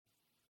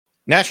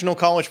National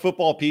college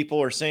football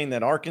people are saying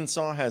that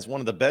Arkansas has one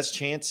of the best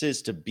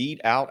chances to beat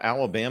out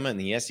Alabama in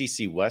the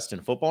SEC West in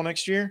football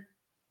next year.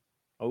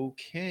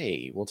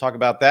 Okay, we'll talk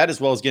about that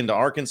as well as get into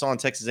Arkansas and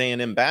Texas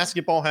A&M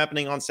basketball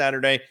happening on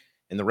Saturday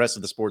and the rest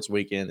of the sports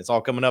weekend. It's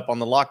all coming up on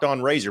the Locked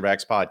On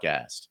Razorbacks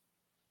podcast.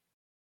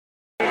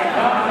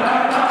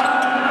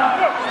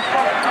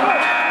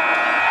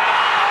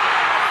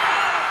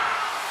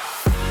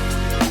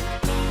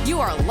 You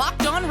are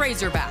Locked On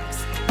Razorbacks,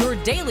 your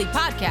daily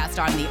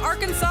podcast on the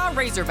Arkansas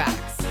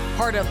Razorbacks,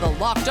 part of the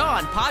Locked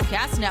On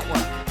Podcast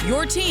Network,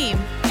 your team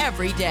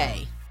every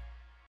day.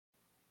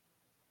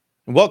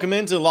 Welcome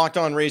into the Locked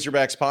On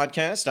Razorbacks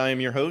podcast. I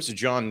am your host,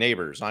 John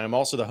Neighbors. I am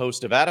also the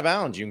host of Out of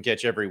Bounds. You can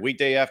catch every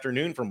weekday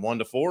afternoon from 1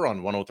 to 4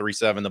 on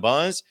 103.7 The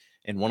Buzz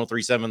and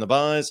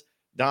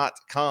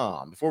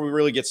 103.7thebuzz.com. Before we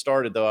really get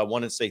started, though, I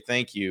want to say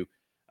thank you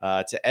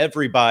to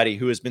everybody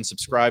who has been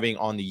subscribing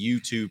on the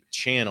YouTube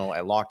channel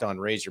at Locked On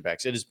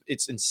Razorbacks.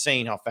 It's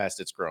insane how fast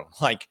it's grown.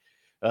 Like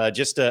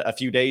just a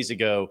few days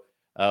ago,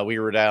 we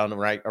were down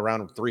right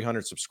around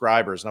 300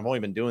 subscribers, and I've only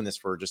been doing this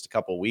for just a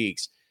couple of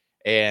weeks.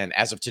 And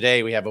as of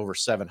today, we have over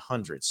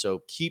 700.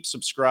 So keep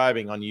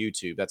subscribing on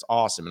YouTube. That's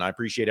awesome. And I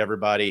appreciate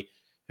everybody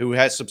who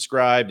has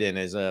subscribed and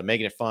is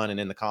making it fun and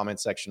in the comment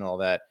section, all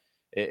that.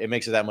 It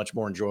makes it that much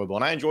more enjoyable.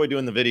 And I enjoy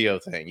doing the video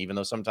thing, even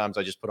though sometimes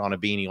I just put on a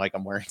beanie like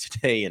I'm wearing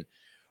today and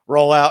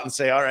roll out and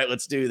say, all right,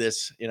 let's do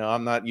this. You know,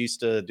 I'm not used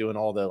to doing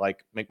all the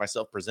make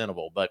myself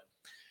presentable, but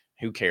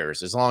who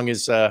cares? As long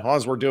as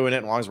we're doing it,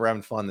 as long as we're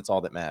having fun, that's all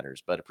that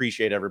matters. But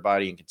appreciate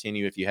everybody and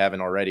continue, if you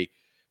haven't already,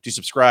 to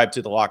subscribe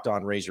to the Locked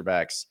On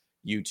Razorbacks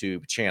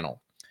YouTube channel.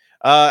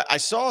 I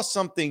saw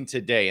something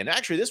today, and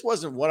actually this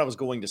wasn't what I was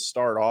going to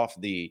start off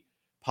the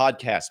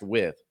podcast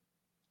with,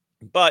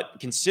 but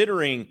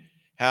considering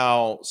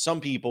how some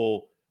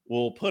people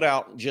will put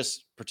out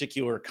just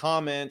particular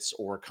comments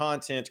or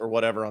content or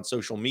whatever on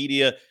social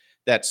media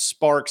that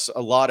sparks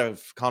a lot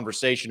of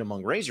conversation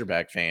among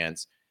Razorback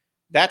fans,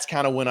 that's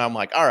kind of when I'm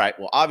like, all right,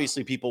 well,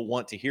 obviously people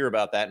want to hear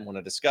about that and want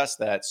to discuss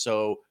that,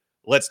 so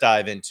let's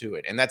dive into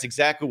it. And that's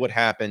exactly what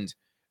happened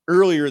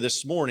earlier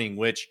this morning,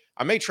 which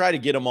I may try to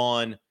get him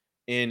on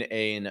in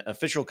an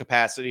official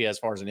capacity as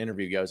far as an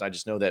interview goes. I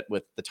just know that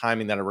with the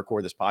timing that I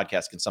record this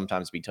podcast can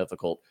sometimes be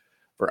difficult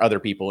for other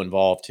people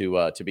involved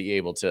to be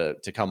able to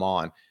come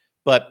on.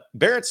 But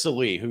Barrett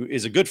Sallee, who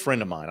is a good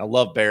friend of mine, I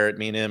love Barrett.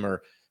 Me and him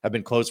have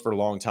been close for a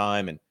long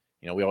time, and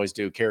we always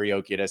do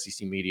karaoke at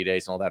SEC Media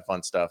Days and all that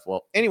fun stuff.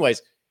 Well,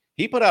 anyways,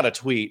 he put out a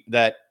tweet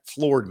that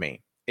floored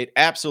me. It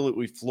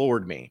absolutely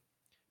floored me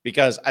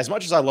because as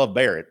much as I love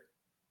Barrett,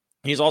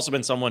 he's also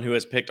been someone who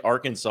has picked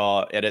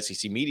Arkansas at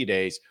SEC Media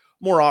Days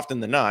more often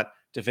than not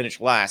to finish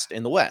last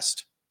in the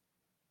West.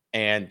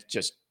 And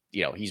just,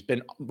 he's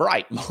been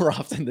right more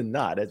often than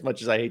not, as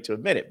much as I hate to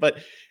admit it. But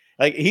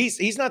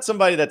he's not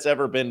somebody that's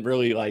ever been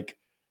really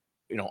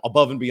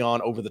above and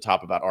beyond, over the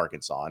top about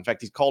Arkansas. In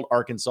fact, he's called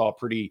Arkansas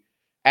pretty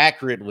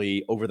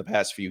accurately over the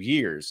past few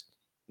years.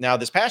 Now,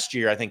 this past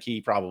year, I think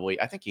he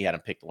had him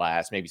picked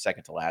last, maybe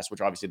second to last,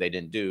 which obviously they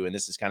didn't do. And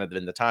this has kind of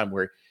been the time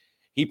where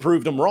he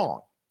proved them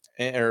wrong.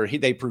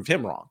 They proved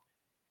him wrong.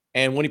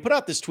 And when he put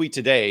out this tweet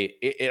today,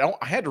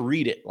 I had to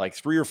read it like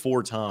 3 or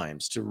 4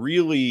 times to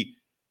really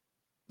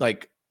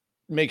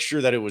make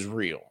sure that it was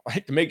real,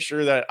 to make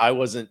sure that I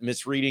wasn't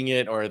misreading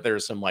it or if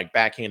there's some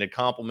backhanded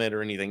compliment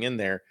or anything in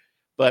there.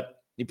 But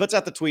he puts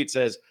out the tweet,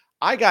 says,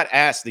 I got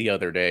asked the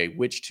other day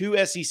which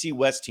 2 SEC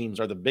West teams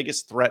are the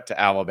biggest threat to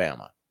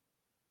Alabama.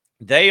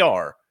 They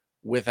are,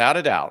 without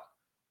a doubt,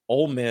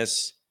 Ole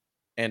Miss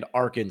and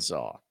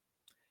Arkansas.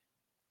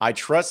 I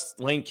trust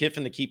Lane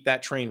Kiffin to keep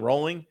that train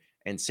rolling,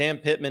 and Sam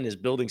Pittman is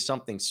building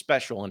something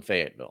special in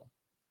Fayetteville.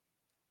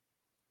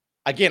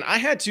 Again, I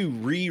had to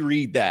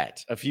reread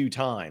that a few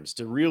times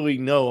to really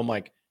know. I'm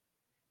like,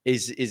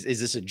 is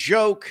this a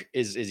joke?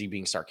 Is he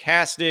being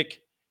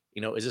sarcastic?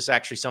 Is this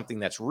actually something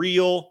that's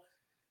real?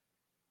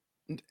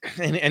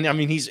 And I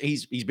mean,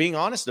 he's being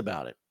honest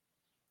about it.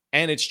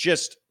 And it's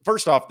just,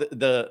 first off,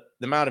 the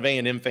amount of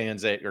A&M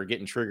fans that are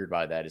getting triggered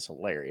by that is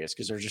hilarious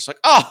because they're just like,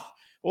 oh,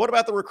 well, what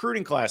about the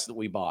recruiting class that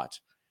we bought?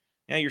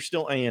 Yeah, you're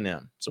still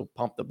A&M, so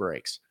pump the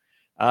brakes.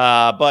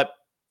 But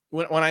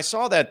when I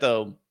saw that,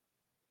 though,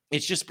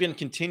 it's just been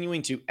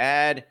continuing to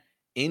add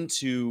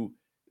into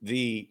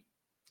the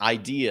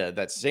idea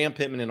that Sam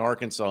Pittman and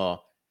Arkansas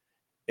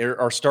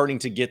are starting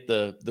to get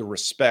the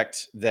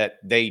respect that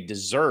they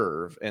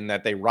deserve and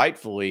that they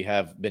rightfully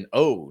have been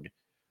owed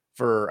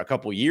for a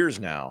couple years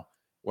now,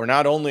 where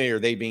not only are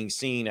they being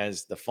seen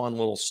as the fun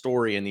little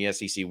story in the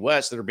SEC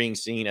West, they're being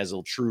seen as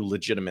a true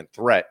legitimate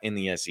threat in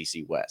the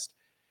SEC West.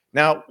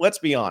 Now, let's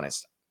be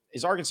honest.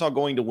 Is Arkansas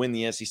going to win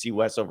the SEC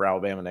West over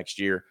Alabama next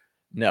year?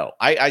 No.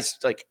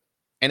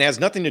 And it has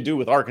nothing to do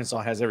with Arkansas.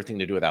 It has everything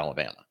to do with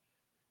Alabama.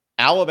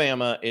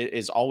 Alabama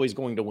is always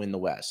going to win the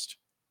West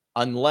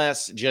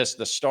unless just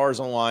the stars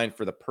align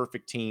for the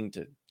perfect team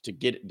to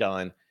get it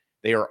done.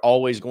 They are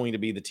always going to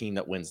be the team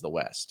that wins the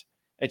West.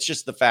 It's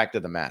just the fact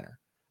of the matter.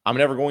 I'm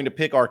never going to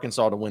pick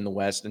Arkansas to win the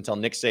West until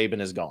Nick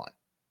Saban is gone.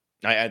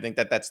 I think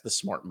that's the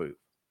smart move.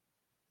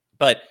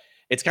 But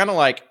it's kind of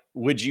like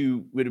would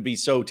it be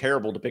so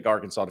terrible to pick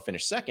Arkansas to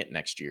finish second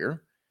next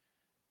year?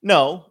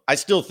 No, I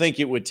still think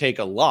it would take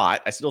a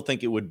lot. I still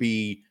think it would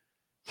be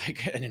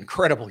like an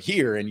incredible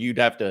year, and you'd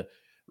have to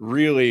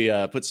really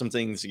put some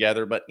things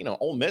together. But,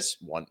 Ole Miss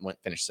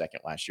finished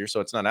second last year,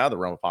 so it's not out of the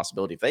realm of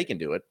possibility if they can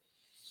do it.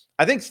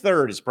 I think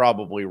third is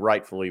probably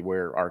rightfully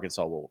where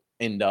Arkansas will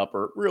end up,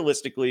 or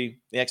realistically,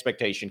 the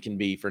expectation can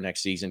be for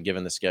next season,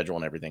 given the schedule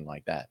and everything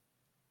like that.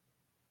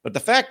 But the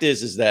fact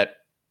is that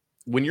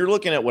when you're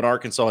looking at what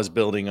Arkansas is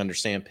building under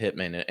Sam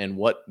Pittman and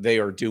what they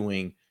are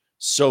doing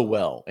so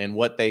well and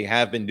what they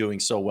have been doing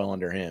so well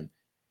under him,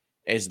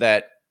 is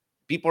that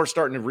people are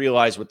starting to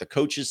realize with the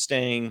coaches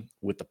staying,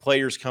 with the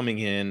players coming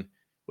in,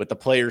 with the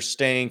players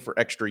staying for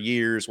extra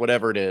years,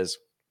 whatever it is,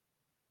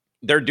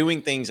 they're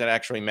doing things that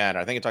actually matter.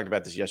 I think I talked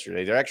about this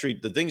yesterday.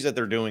 The things that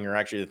they're doing are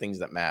actually the things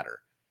that matter,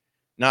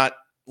 not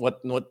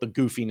what the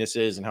goofiness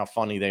is and how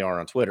funny they are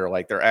on Twitter.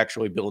 Like, they're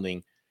actually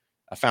building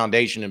a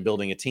foundation and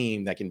building a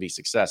team that can be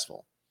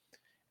successful.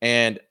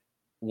 And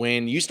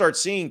when you start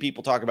seeing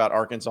people talk about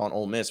Arkansas and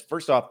Ole Miss,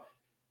 first off,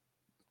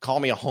 call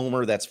me a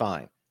homer. That's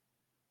fine.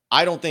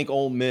 I don't think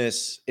Ole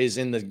Miss is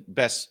in the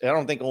best. I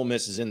don't think Ole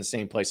Miss is in the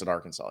same place that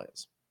Arkansas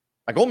is.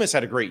 Like, Ole Miss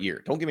had a great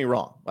year. Don't get me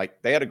wrong.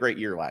 Like, they had a great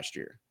year last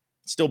year.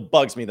 It still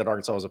bugs me that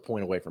Arkansas was a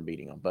point away from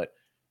beating them, but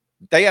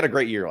they had a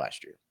great year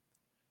last year.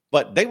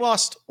 But they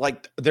lost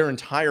like their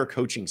entire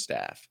coaching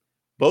staff.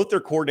 Both their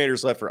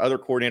coordinators left for other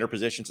coordinator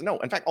positions. No,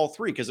 in fact, all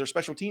three, because their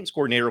special teams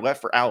coordinator left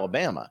for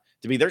Alabama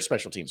to be their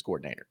special teams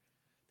coordinator.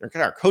 Their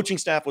entire coaching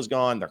staff was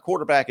gone. Their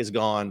quarterback is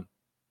gone.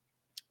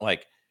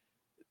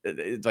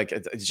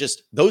 It's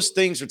just those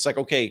things. It's like,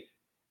 okay,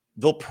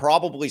 they'll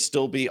probably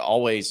still be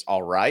always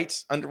all right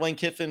under Lane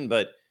Kiffin,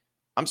 but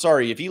I'm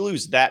sorry, if you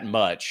lose that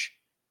much,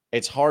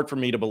 it's hard for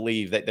me to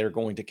believe that they're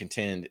going to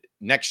contend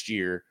next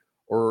year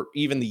or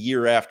even the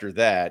year after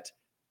that,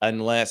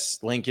 unless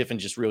Lane Kiffin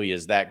just really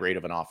is that great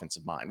of an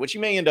offensive mind, which he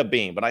may end up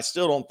being. But I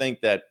still don't think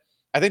that.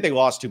 I think they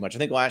lost too much. I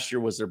think last year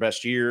was their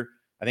best year.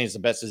 I think it's the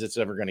best as it's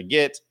ever going to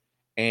get.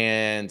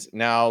 And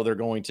now they're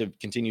going to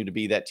continue to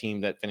be that team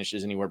that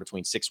finishes anywhere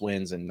between 6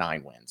 wins and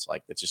 9 wins.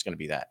 Like, it's just going to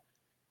be that.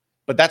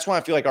 But that's why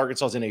I feel like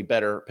Arkansas is in a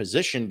better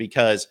position,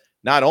 because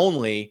not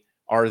only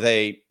are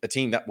they a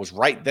team that was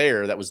right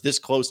there, that was this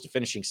close to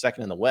finishing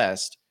second in the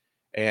West,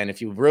 and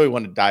if you really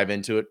want to dive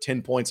into it,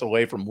 10 points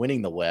away from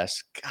winning the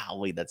West.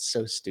 Golly, that's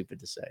so stupid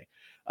to say.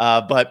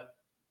 But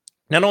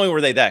not only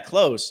were they that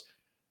close,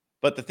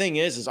 but the thing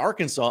is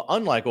Arkansas,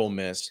 unlike Ole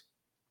Miss,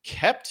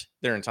 kept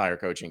their entire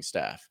coaching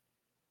staff.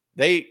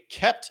 They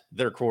kept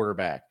their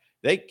quarterback.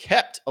 They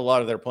kept a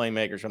lot of their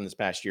playmakers from this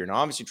past year. Now,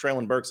 obviously,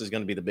 Treylon Burks is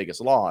going to be the biggest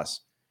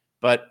loss,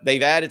 but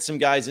they've added some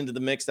guys into the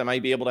mix that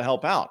might be able to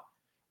help out.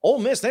 Ole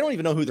Miss, they don't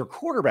even know who their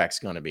quarterback's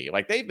going to be.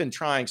 Like, they've been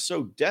trying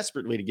so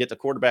desperately to get the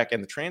quarterback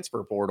in the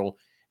transfer portal,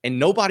 and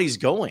nobody's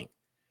going.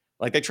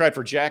 Like, they tried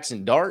for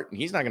Jackson Dart,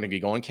 and he's not going to be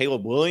going.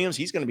 Caleb Williams,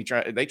 he's going to be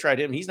trying. They tried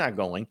him, he's not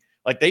going.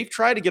 Like, they've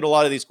tried to get a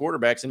lot of these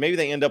quarterbacks, and maybe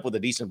they end up with a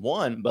decent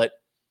one, but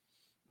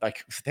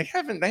like, they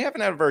haven't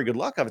had very good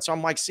luck of it. So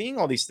I'm like seeing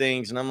all these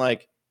things, and I'm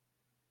like,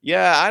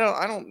 yeah,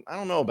 I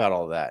don't know about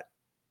all that.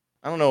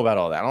 I don't know about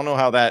all that. I don't know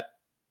how that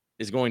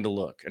is going to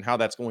look and how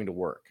that's going to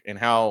work and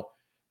how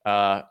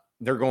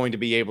they're going to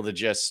be able to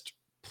just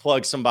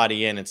plug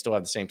somebody in and still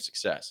have the same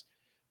success.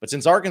 But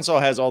since Arkansas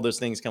has all those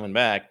things coming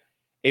back,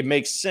 it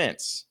makes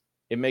sense.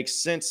 It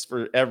makes sense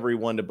for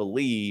everyone to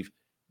believe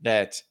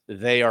that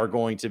they are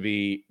going to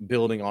be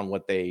building on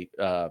what they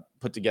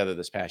put together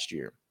this past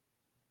year.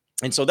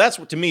 And so that's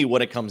to me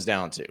what it comes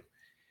down to.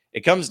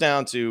 It comes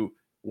down to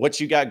what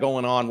you got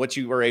going on, what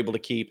you were able to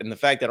keep, and the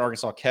fact that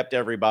Arkansas kept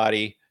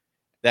everybody,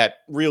 that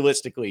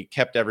realistically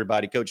kept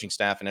everybody, coaching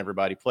staff and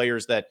everybody,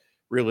 players that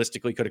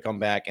realistically could have come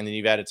back, and then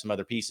you've added some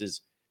other pieces.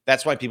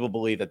 That's why people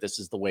believe that this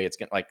is the way it's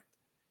going to, like,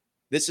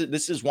 this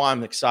is why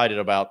I'm excited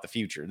about the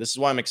future. This is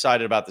why I'm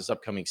excited about this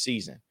upcoming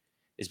season,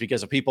 is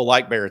because of people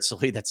like Barrett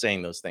Sallee that's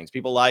saying those things.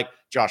 People like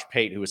Josh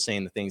Pate, who was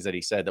saying the things that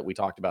he said that we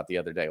talked about the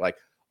other day. Like,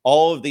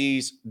 all of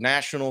these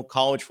national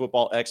college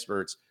football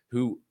experts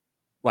who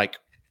like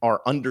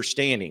are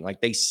understanding, like,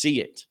 they see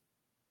it.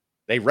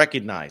 They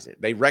recognize it.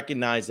 They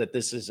recognize that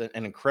this is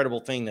an incredible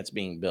thing that's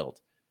being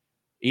built.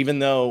 Even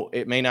though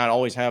it may not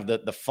always have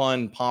the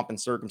fun pomp and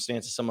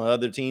circumstances some of the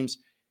other teams,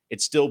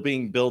 it's still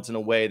being built in a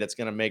way that's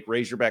going to make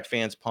Razorback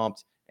fans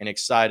pumped and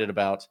excited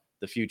about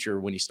the future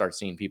when you start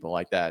seeing people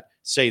like that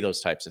say those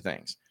types of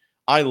things.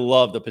 I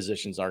love the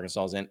positions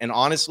Arkansas is in. And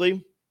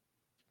honestly,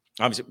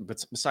 obviously,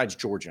 besides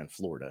Georgia and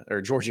Florida,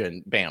 or Georgia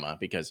and Bama,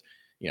 because,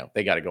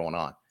 they got it going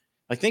on.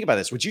 Like, think about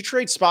this. Would you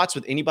trade spots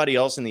with anybody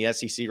else in the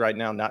SEC right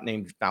now, not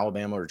named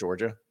Alabama or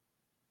Georgia?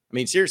 I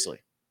mean, seriously.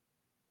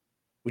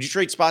 Would you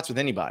trade spots with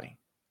anybody?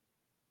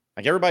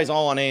 Like, everybody's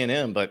all on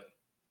A&M, but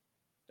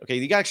okay,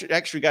 you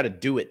actually got to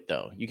do it,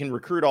 though. You can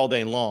recruit all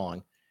day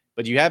long,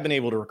 but you have been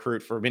able to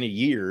recruit for many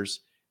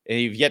years, and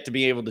you've yet to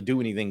be able to do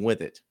anything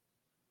with it.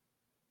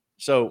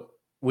 So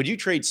would you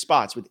trade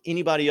spots with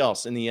anybody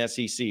else in the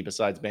SEC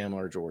besides Bama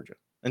or Georgia?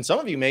 And some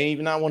of you may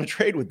even not want to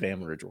trade with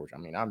Bama or Georgia. I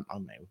mean, I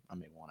may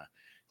want to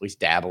at least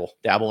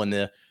dabble in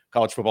the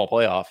college football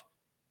playoff.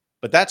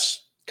 But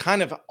that's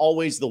kind of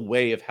always the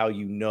way of how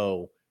you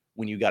know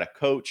when you got a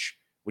coach,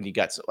 when you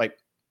got like,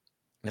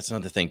 that's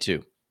another thing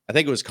too. I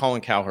think it was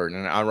Colin Cowherd,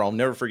 and I'll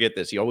never forget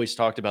this. He always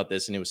talked about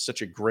this, and it was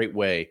such a great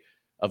way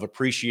of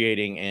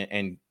appreciating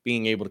and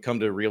being able to come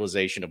to a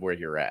realization of where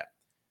you're at.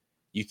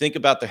 You think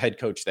about the head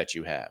coach that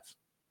you have,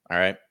 all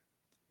right?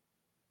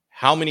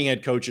 How many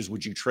head coaches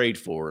would you trade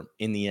for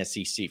in the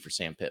SEC for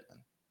Sam Pittman?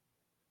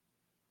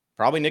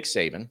 Probably Nick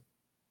Saban,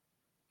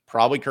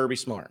 probably Kirby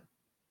Smart.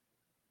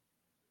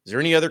 Is there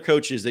any other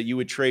coaches that you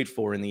would trade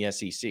for in the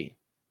SEC?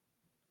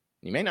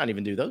 You may not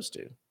even do those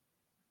two.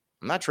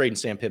 I'm not trading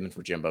Sam Pittman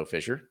for Jimbo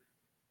Fisher.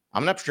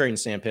 I'm not trading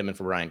Sam Pittman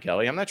for Brian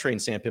Kelly. I'm not trading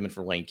Sam Pittman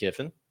for Lane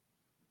Kiffin.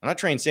 I'm not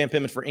trading Sam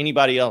Pittman for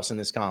anybody else in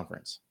this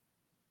conference.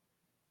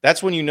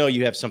 That's when you know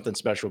you have something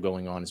special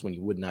going on, is when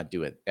you would not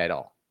do it at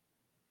all.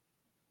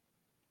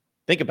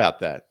 Think about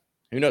that.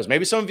 Who knows?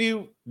 Maybe some of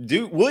you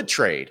would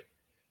trade.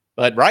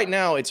 But right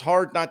now, it's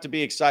hard not to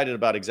be excited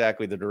about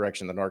exactly the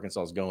direction that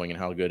Arkansas is going and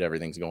how good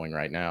everything's going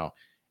right now.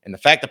 And the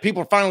fact that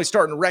people are finally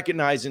starting to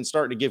recognize and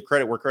starting to give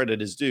credit where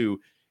credit is due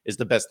is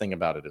the best thing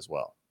about it as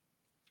well.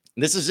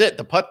 And this is it,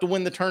 the putt to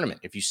win the tournament.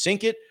 If you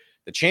sink it,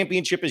 the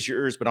championship is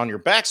yours, but on your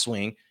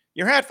backswing,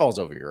 your hat falls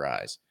over your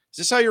eyes. Is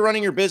this how you're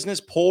running your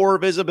business? Poor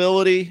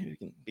visibility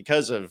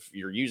because of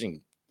you're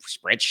using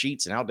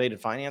spreadsheets and outdated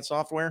finance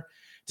software?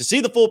 To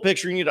see the full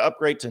picture, you need to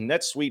upgrade to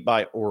NetSuite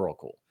by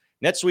Oracle.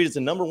 NetSuite is the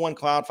 #1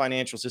 cloud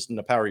financial system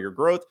to power your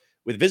growth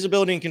with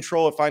visibility and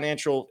control of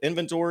financial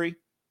inventory,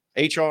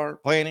 HR,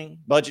 planning,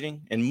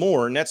 budgeting, and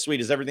more. NetSuite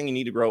is everything you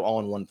need to grow all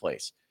in one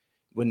place.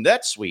 With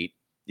NetSuite,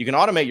 you can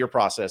automate your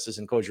processes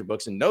and close your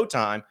books in no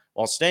time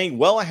while staying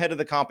well ahead of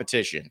the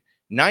competition.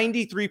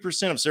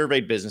 93% of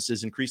surveyed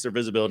businesses increase their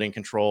visibility and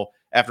control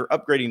after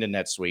upgrading to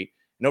NetSuite.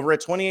 And over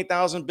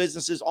 28,000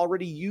 businesses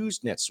already use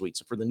NetSuite.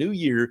 So for the new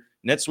year,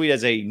 NetSuite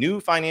has a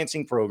new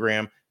financing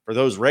program for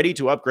those ready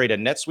to upgrade at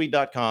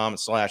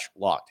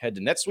netsuite.com/locked. Head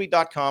to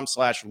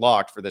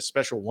netsuite.com/locked for this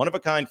special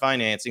one-of-a-kind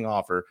financing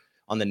offer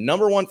on the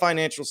 #1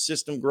 financial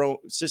system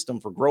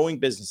for growing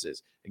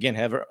businesses. Again,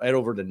 head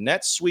over to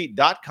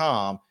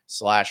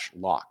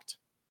netsuite.com/locked.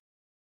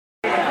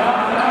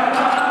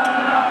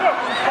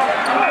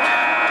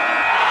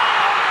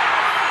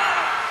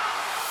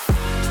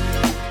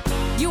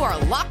 You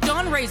are Locked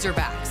On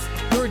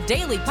Razorbacks, your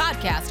daily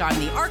podcast on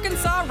the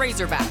Arkansas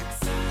Razorbacks.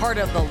 Part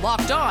of the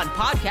Locked On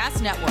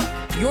Podcast Network,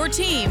 your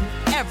team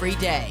every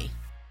day.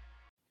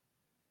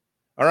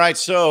 All right,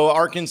 so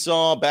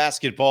Arkansas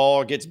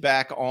basketball gets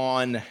back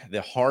on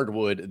the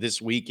hardwood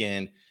this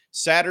weekend.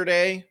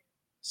 Saturday,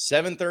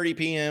 7:30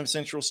 p.m.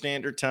 Central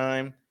Standard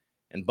Time,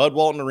 and Bud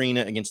Walton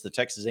Arena against the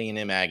Texas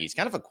A&M Aggies.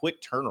 Kind of a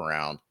quick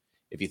turnaround,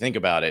 if you think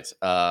about it,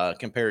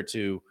 compared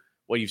to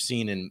what you've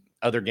seen in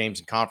other games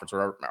in conference,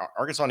 where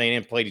Arkansas and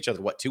A&M played each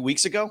other, 2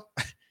 weeks ago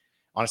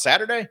on a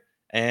Saturday?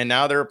 And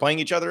now they're playing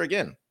each other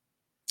again.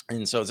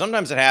 And so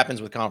sometimes it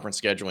happens with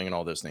conference scheduling and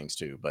all those things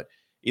too. But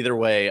either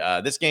way,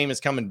 this game is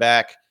coming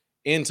back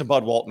into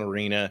Bud Walton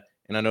Arena.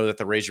 And I know that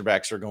the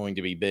Razorbacks are going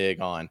to be big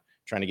on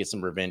trying to get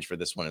some revenge for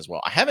this one as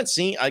well. I haven't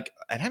seen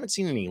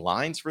any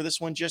lines for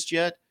this one just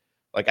yet.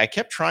 I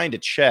kept trying to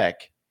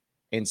check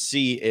and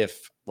see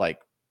if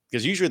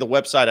because usually the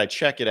website I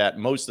check it at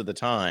most of the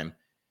time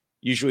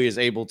usually is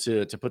able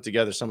to put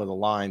together some of the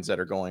lines that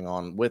are going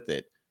on with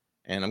it.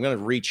 And I'm going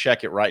to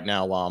recheck it right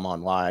now while I'm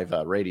on live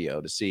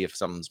radio to see if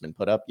something's been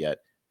put up yet.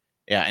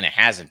 Yeah, and it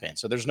hasn't been.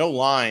 So there's no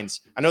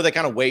lines. I know they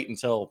kind of wait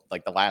until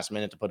the last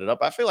minute to put it up.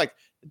 I feel like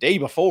the day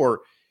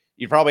before,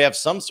 you'd probably have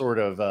some sort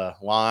of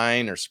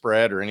line or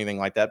spread or anything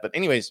like that. But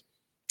anyways,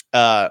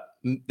 the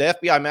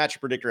FBI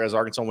match predictor has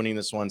Arkansas winning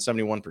this one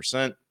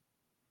 71%.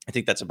 I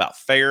think that's about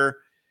fair.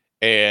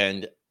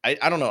 And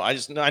I don't know.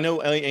 I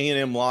know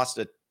A&M lost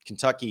at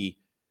Kentucky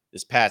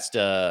this past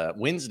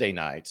Wednesday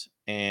night,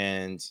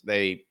 and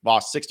they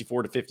lost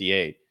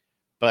 64-58.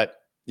 But,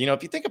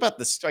 if you think about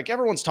this,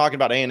 everyone's talking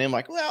about A&M,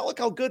 well, look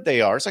how good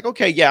they are. It's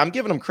okay, yeah, I'm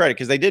giving them credit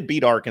because they did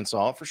beat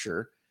Arkansas for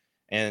sure.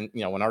 And,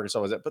 when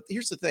Arkansas was at, but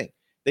here's the thing.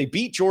 They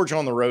beat Georgia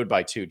on the road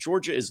by 2.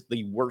 Georgia is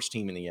the worst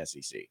team in the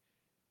SEC.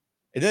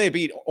 And then they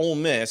beat Ole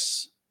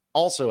Miss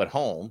also at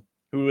home,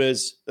 who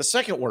is the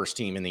second worst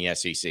team in the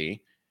SEC.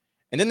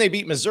 And then they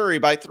beat Missouri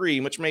by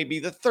 3, which may be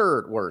the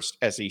third worst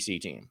SEC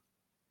team.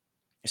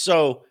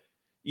 So,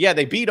 yeah,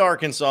 they beat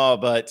Arkansas,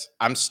 but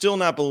I'm still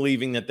not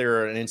believing that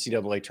they're an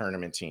NCAA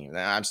tournament team.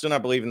 I'm still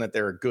not believing that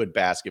they're a good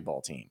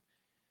basketball team.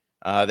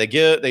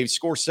 They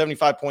score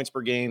 75 points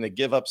per game. They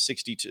give up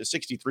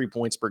 63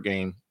 points per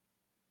game.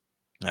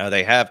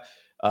 They have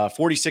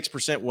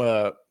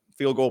 46%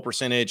 field goal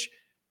percentage.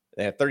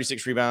 They have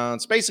 36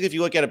 rebounds. Basically, if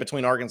you look at it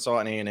between Arkansas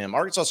and A&M,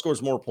 Arkansas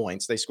scores more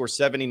points. They score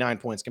 79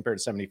 points compared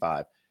to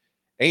 75.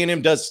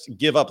 A&M does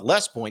give up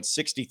less points,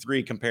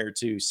 63 compared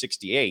to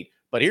 68.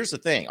 But here's the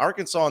thing.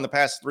 Arkansas in the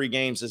past 3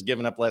 games has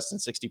given up less than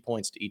 60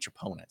 points to each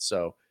opponent.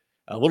 So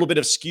a little bit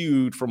of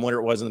skewed from what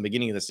it was in the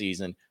beginning of the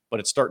season, but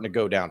it's starting to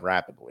go down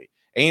rapidly.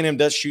 A&M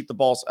does shoot the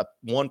balls up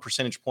 1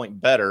 percentage point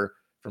better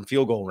from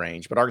field goal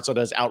range, but Arkansas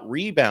does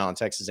out-rebound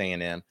Texas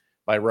A&M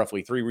by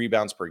roughly 3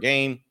 rebounds per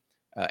game.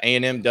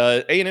 A&M and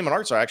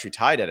Arkansas are actually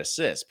tied at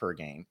assists per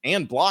game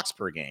and blocks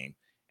per game.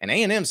 And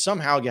A&M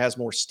somehow has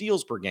more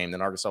steals per game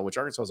than Arkansas, which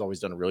Arkansas has always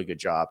done a really good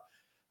job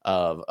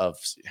of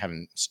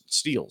having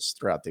steals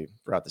throughout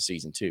the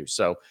season too.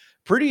 So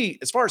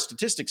as far as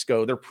statistics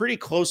go, they're pretty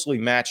closely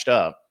matched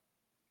up.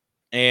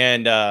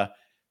 And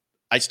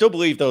I still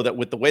believe, though, that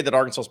with the way that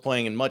Arkansas is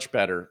playing and much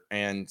better,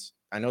 and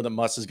I know that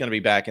Muss is going to be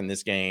back in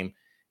this game,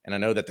 and I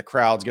know that the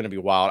crowd's going to be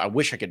wild. I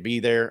wish I could be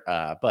there,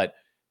 but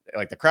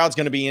like the crowd's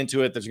going to be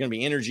into it. There's going to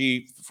be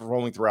energy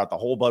rolling throughout the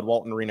whole Bud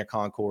Walton Arena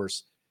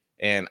concourse.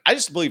 And I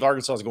just believe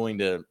Arkansas is going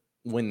to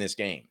win this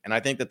game. And I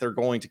think that they're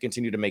going to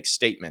continue to make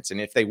statements. And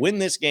if they win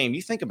this game,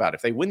 you think about it,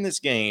 if they win this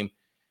game,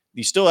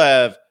 you still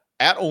have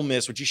at Ole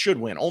Miss, which you should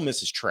win. Ole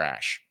Miss is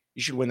trash.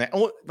 You should win that.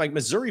 Like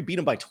Missouri beat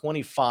them by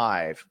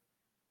 25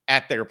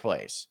 at their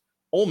place.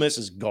 Ole Miss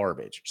is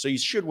garbage. So you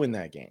should win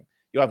that game.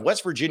 You'll have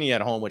West Virginia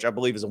at home, which I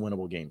believe is a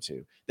winnable game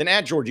too. Then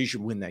at Georgia, you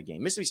should win that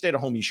game. Mississippi State at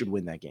home, you should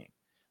win that game.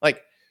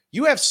 Like,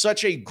 you have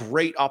such a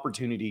great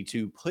opportunity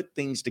to put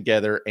things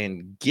together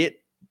and get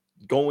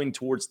going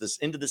towards this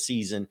end of the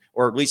season,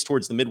 or at least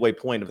towards the midway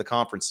point of the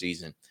conference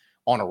season,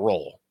 on a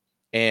roll.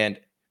 And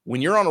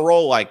when you're on a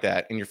roll like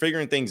that and you're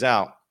figuring things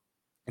out,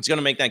 it's going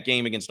to make that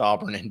game against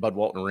Auburn and Bud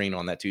Walton Arena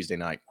on that Tuesday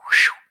night.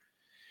 Whew,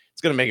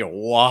 it's going to make it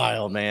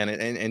wild, man,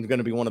 and going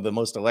to be one of the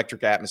most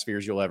electric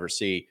atmospheres you'll ever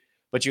see.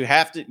 But you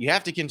have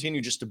to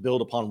continue just to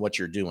build upon what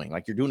you're doing.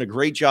 Like, you're doing a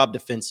great job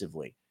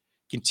defensively.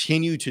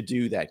 Continue to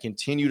do that.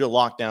 Continue to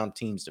lock down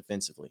teams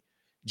defensively.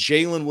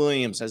 Jalen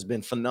Williams has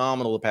been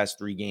phenomenal the past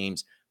 3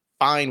 games.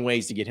 Find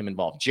ways to get him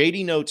involved.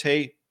 JD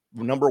Notae,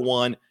 number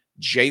 1.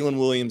 Jalen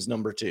Williams,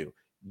 number 2.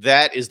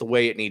 That is the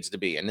way it needs to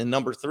be. And then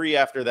number 3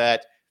 after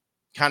that,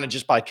 kind of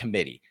just by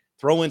committee.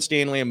 Throw in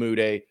Stanley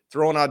Amude,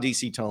 throw in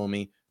Adisi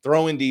Tomey,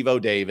 throw in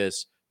Devo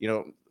Davis,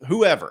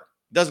 whoever.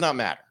 Does not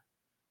matter.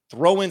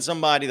 Throw in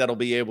somebody that'll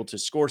be able to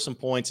score some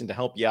points and to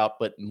help you out.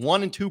 But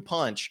 1 and 2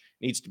 punch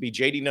needs to be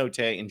JD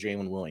Notae and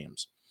Jalen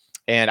Williams.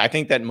 And I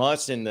think that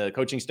Muss and the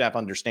coaching staff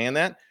understand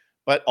that.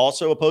 But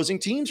also opposing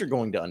teams are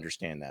going to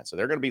understand that. So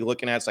they're going to be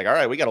looking at it's like, all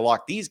right, we got to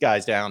lock these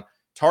guys down,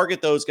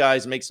 target those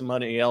guys, make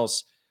somebody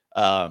else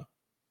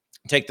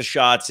take the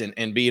shots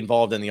and be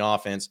involved in the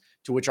offense,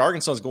 to which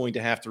Arkansas is going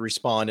to have to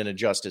respond and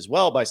adjust as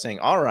well by saying,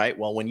 all right,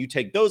 well, when you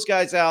take those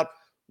guys out,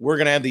 we're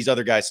going to have these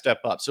other guys step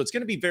up. So it's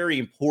going to be very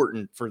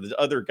important for the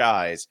other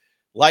guys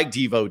like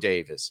Devo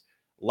Davis,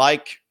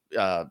 like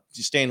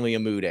Stanley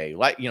Amude,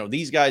 like,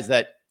 these guys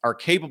that are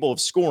capable of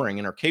scoring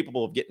and are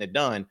capable of getting it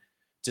done,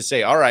 to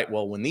say, all right,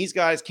 well, when these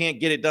guys can't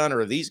get it done,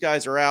 or these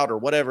guys are out, or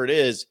whatever it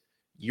is,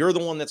 you're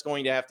the one that's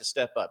going to have to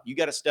step up. You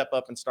got to step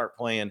up and start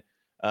playing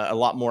a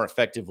lot more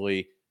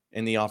effectively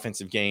in the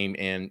offensive game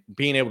and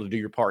being able to do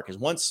your part. Because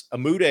once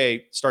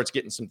Amude starts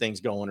getting some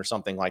things going or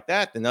something like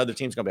that, then the other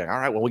team's going to be like,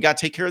 all right, well, we got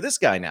to take care of this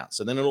guy now.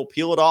 So then it'll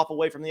peel it off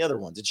away from the other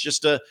ones. It's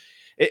just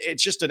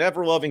an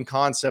ever-loving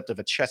concept of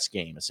a chess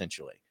game,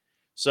 essentially.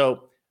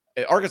 So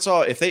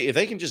Arkansas, if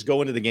they can just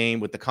go into the game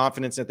with the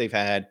confidence that they've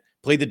had,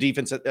 play the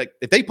defense.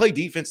 If they play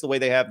defense the way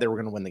they have, they were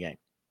going to win the game.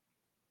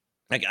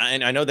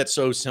 And I know that's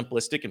so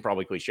simplistic and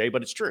probably cliche,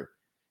 but it's true.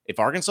 If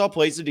Arkansas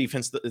plays the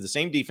defense, the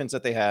same defense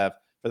that they have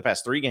for the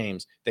past 3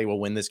 games, they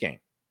will win this game.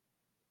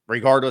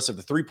 Regardless of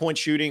the 3-point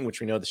shooting, which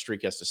we know the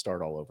streak has to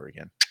start all over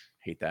again.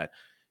 Hate that.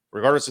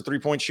 Regardless of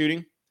 3-point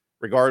shooting,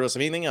 regardless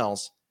of anything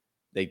else,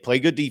 they play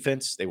good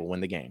defense, they will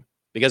win the game.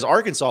 Because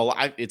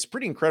Arkansas, it's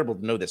pretty incredible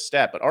to know this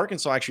stat, but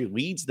Arkansas actually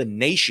leads the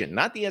nation,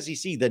 not the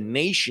SEC, the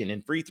nation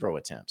in free throw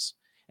attempts.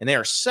 And they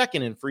are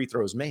second in free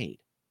throws made.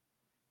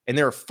 And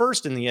they're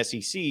first in the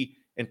SEC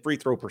in free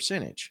throw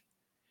percentage.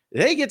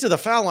 They get to the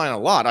foul line a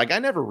lot. Like, I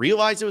never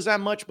realized it was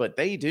that much, but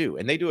they do.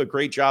 And they do a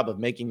great job of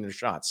making their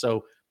shots.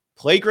 So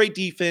play great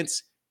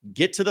defense,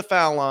 get to the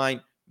foul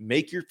line,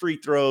 make your free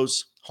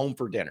throws, home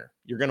for dinner.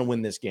 You're going to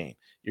win this game.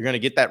 You're going to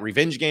get that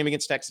revenge game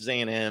against Texas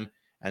A&M, and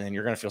then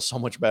you're going to feel so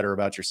much better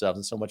about yourselves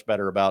and so much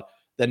better about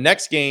the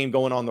next game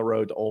going on the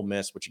road to Ole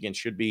Miss, which, again,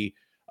 should be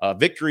a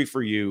victory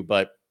for you.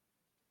 But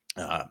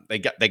they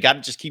got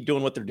to just keep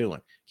doing what they're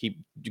doing.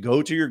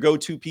 Go to your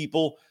go-to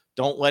people.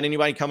 Don't let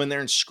anybody come in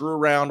there and screw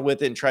around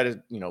with it and try to,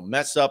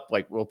 mess up.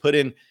 Like, we'll put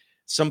in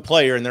some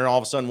player and they're all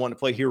of a sudden wanting to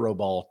play hero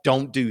ball.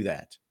 Don't do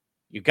that.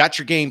 You got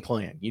your game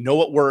plan. You know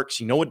what works.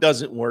 You know what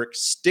doesn't work.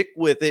 Stick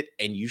with it,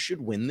 and you should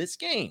win this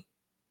game.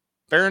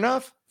 Fair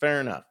enough?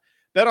 Fair enough.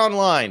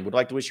 BetOnline would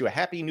like to wish you a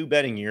happy new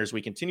betting year as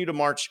we continue to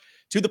march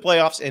to the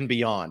playoffs and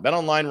beyond.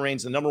 BetOnline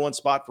remains the number 1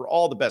 spot for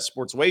all the best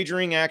sports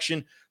wagering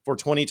action for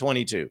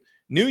 2022.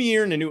 New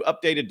year and a new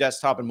updated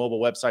desktop and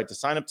mobile website to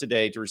sign up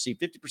today to receive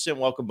 50%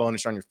 welcome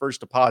bonus on your first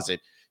deposit.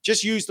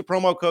 Just use the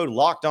promo code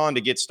LOCKEDON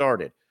to get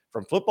started.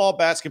 From football,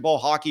 basketball,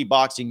 hockey,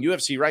 boxing,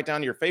 UFC, right down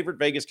to your favorite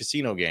Vegas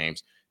casino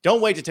games.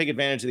 Don't wait to take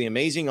advantage of the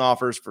amazing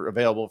offers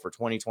available for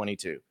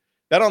 2022.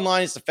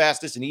 BetOnline is the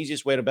fastest and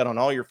easiest way to bet on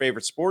all your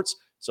favorite sports.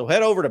 So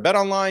head over to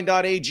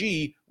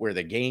betonline.ag where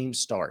the game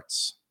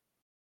starts.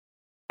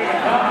 You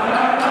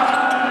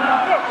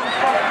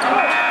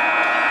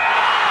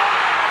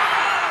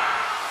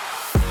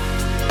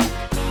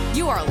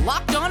are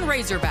Locked On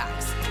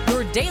Razorbacks,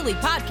 your daily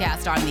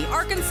podcast on the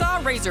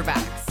Arkansas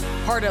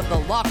Razorbacks, part of the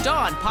Locked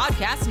On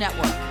Podcast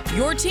Network,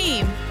 your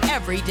team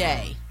every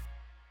day.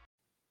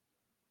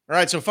 All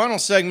right, so final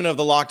segment of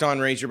the Locked On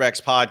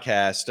Razorbacks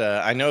podcast.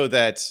 I know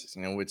that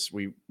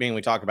we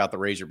mainly talk about the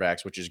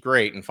Razorbacks, which is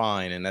great and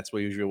fine, and that's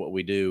usually what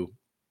we do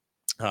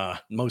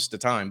most of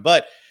the time.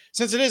 But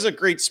since it is a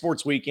great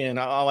sports weekend,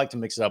 I like to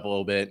mix it up a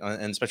little bit,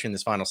 and especially in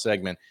this final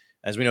segment.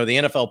 As we know, the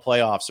NFL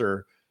playoffs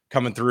are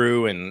coming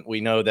through, and we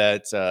know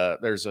that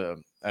there's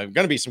going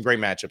to be some great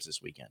matchups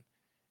this weekend.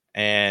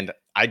 And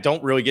I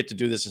don't really get to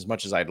do this as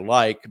much as I'd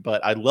like,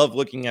 but I love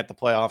looking at the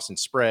playoffs and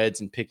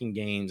spreads and picking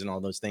games and all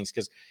those things.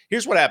 Because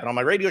here's what happened. On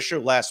my radio show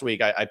last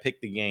week, I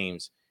picked the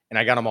games, and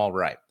I got them all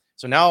right.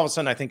 So now all of a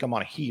sudden I think I'm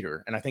on a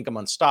heater, and I think I'm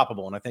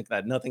unstoppable, and I think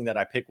that nothing that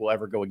I pick will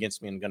ever go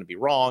against me and going to be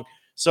wrong.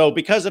 So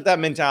because of that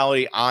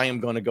mentality, I am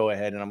going to go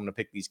ahead and I'm going to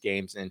pick these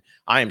games, and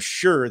I am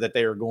sure that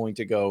they are going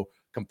to go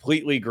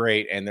completely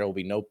great, and there will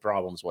be no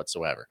problems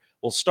whatsoever.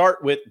 We'll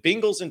start with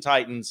Bengals and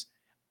Titans.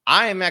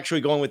 I am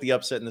actually going with the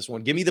upset in this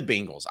one. Give me the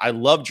Bengals. I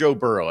love Joe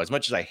Burrow. As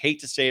much as I hate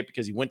to say it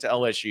because he went to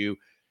LSU,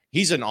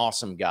 he's an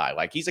awesome guy.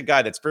 Like, he's a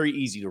guy that's very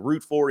easy to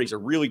root for. He's a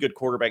really good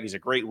quarterback. He's a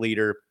great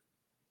leader.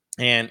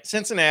 And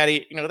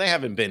Cincinnati, they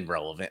haven't been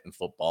relevant in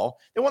football.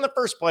 They won the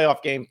first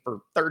playoff game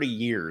for 30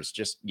 years,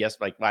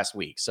 like last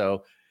week.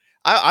 So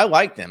I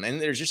like them. And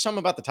there's just something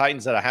about the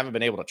Titans that I haven't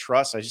been able to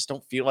trust. I just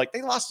don't feel like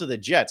they lost to the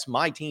Jets,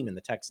 my team, and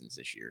the Texans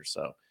this year.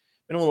 So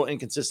been a little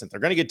inconsistent. They're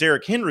going to get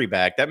Derrick Henry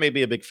back. That may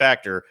be a big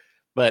factor.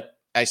 But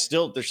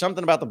there's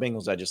something about the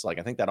Bengals I just like.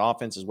 I think that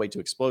offense is way too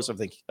explosive. I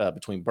think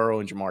between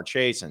Burrow and Jamar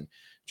Chase and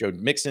Joe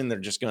Mixon, they're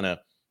just gonna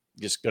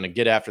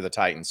get after the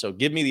Titans. So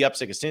give me the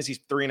upset because Tennessee's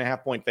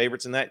 3.5-point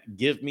favorites in that.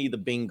 Give me the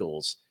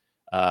Bengals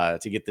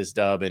to get this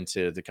dub and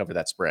to cover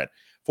that spread.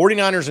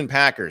 49ers and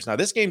Packers. Now,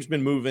 this game's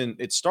been moving.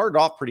 It started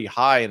off pretty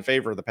high in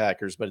favor of the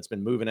Packers, but it's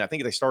been moving. I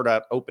think they started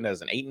out open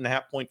as an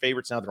 8.5-point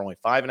favorites. Now they're only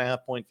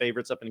 5.5-point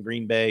favorites up in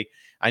Green Bay.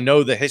 I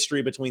know the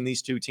history between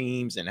these two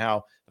teams and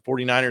how the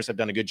 49ers have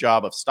done a good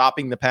job of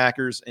stopping the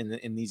Packers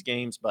in these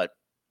games, but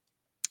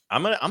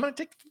I'm gonna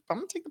take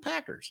the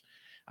Packers.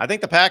 I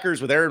think the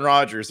Packers with Aaron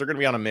Rodgers, they're going to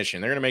be on a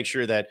mission. They're going to make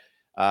sure that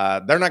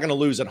they're not going to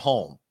lose at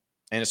home,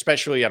 and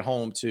especially at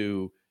home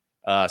to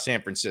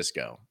San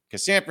Francisco.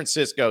 Because San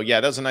Francisco,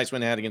 that was a nice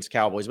win they had against the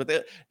Cowboys.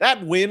 But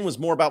that win was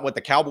more about what the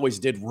Cowboys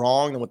did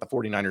wrong than what the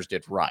 49ers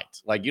did right.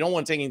 Like, you don't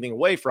want to take anything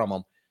away from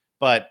them.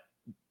 But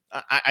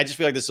I just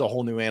feel like this is a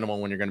whole new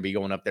animal when you're going to be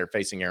going up there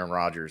facing Aaron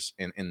Rodgers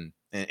in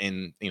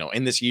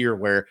this year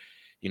where,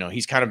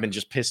 he's kind of been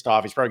just pissed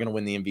off. He's probably going to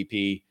win the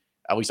MVP.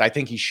 At least I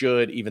think he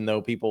should, even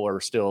though people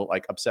are still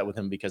like upset with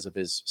him because of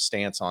his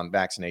stance on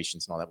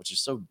vaccinations and all that, which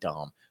is so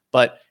dumb.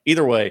 But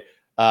either way,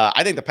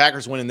 I think the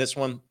Packers win in this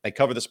one. They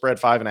cover the spread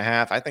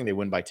 5.5. I think they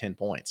win by 10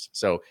 points.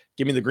 So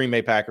give me the Green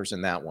Bay Packers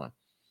in that one.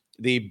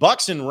 The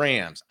Bucks and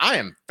Rams. I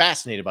am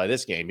fascinated by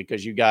this game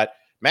because you got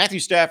Matthew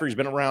Stafford, who's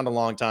been around a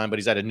long time, but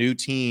he's at a new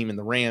team in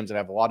the Rams that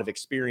have a lot of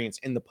experience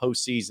in the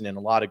postseason and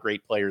a lot of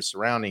great players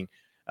surrounding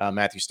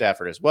Matthew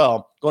Stafford as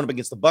well. Going up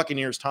against the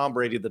Buccaneers, Tom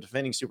Brady, the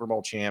defending Super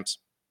Bowl champs.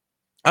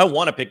 I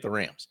want to pick the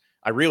Rams.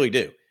 I really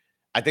do.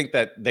 I think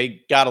that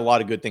they got a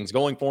lot of good things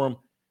going for them.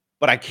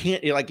 But I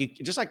can't,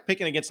 just like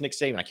picking against Nick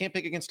Saban, I can't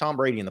pick against Tom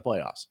Brady in the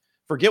playoffs.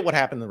 Forget what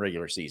happened in the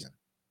regular season.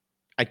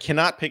 I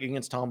cannot pick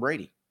against Tom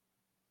Brady.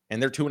 And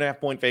they're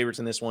 2.5-point favorites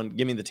in this one.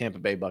 Give me the Tampa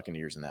Bay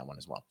Buccaneers in that one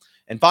as well.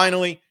 And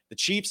finally, the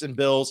Chiefs and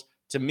Bills.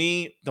 To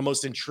me, the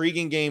most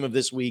intriguing game of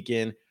this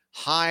weekend.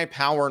 High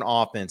power and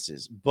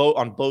offenses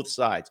on both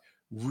sides.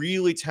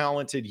 Really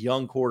talented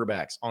young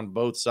quarterbacks on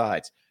both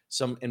sides.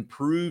 Some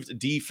improved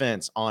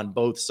defense on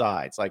both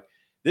sides.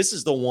 This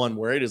is the one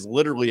where it is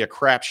literally a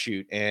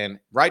crapshoot, and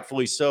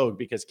rightfully so,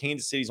 because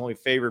Kansas City is only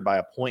favored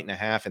by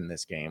 1.5 in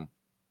this game.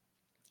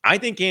 I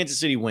think Kansas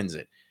City wins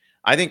it.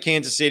 I think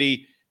Kansas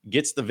City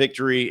gets the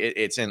victory.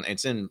 It's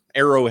in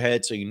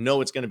Arrowhead, so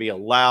it's going to be a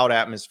loud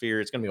atmosphere.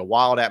 It's going to be a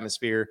wild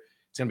atmosphere.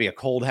 It's going to be a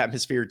cold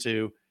atmosphere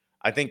too.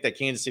 I think that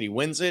Kansas City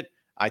wins it.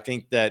 I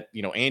think that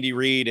Andy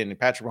Reid and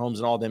Patrick Mahomes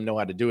and all of them know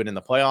how to do it in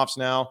the playoffs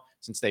now,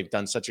 since they've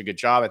done such a good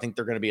job. I think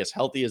they're going to be as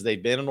healthy as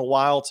they've been in a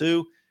while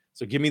too.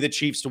 So give me the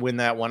Chiefs to win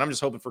that one. I'm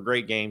just hoping for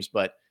great games,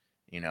 but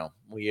I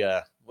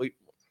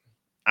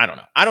don't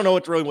know. I don't know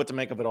what to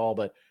make of it all,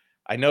 but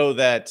I know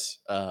that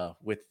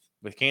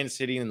with Kansas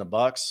City and the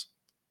Bucks,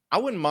 I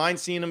wouldn't mind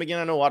seeing them again.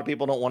 I know a lot of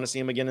people don't want to see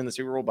them again in the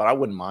Super Bowl, but I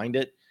wouldn't mind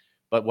it.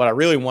 But what I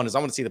really want is I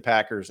want to see the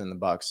Packers and the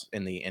Bucks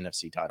in the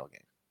NFC title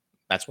game.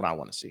 That's what I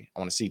want to see. I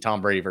want to see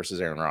Tom Brady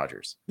versus Aaron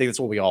Rodgers. I think that's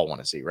what we all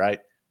want to see, right?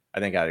 I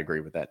think I'd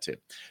agree with that too.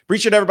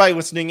 Appreciate everybody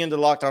listening into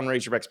the Locked On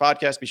Razorbacks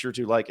podcast. Be sure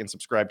to like and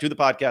subscribe to the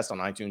podcast on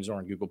iTunes or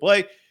on Google Play.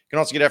 You can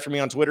also get after me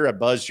on Twitter at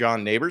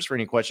BuzzJohnNeighbors for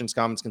any questions,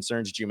 comments,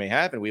 concerns that you may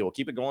have, and we will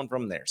keep it going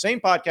from there. Same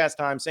podcast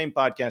time, same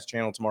podcast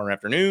channel tomorrow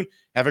afternoon.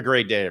 Have a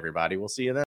great day, everybody. We'll see you then.